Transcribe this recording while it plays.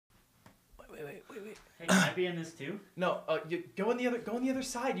Hey, can I be in this too? No, you go on the other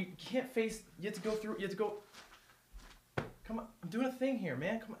side. You can't face. You have to go through. You have to go. Come on, I'm doing a thing here,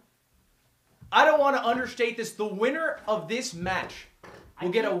 man. Come on. I don't want to understate this. The winner of this match will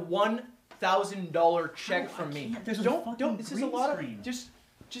get a $1,000 check from me. Don't. This is a lot of. Just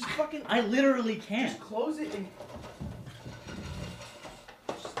fucking. I literally can't. Just close it and.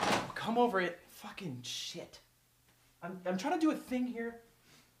 Just come over it. Fucking shit. I'm trying to do a thing here.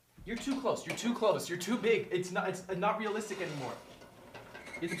 You're too close. You're too close. You're too big. It's not realistic anymore.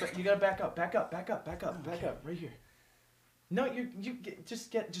 You gotta back up. Back up. Right here. No,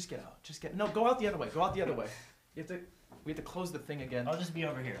 just get out. No, go out the other way. Go out the other way. We have to close the thing again. I'll just be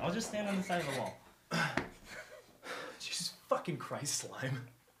over here. I'll just stand on the side of the wall. Jesus fucking Christ, Slime.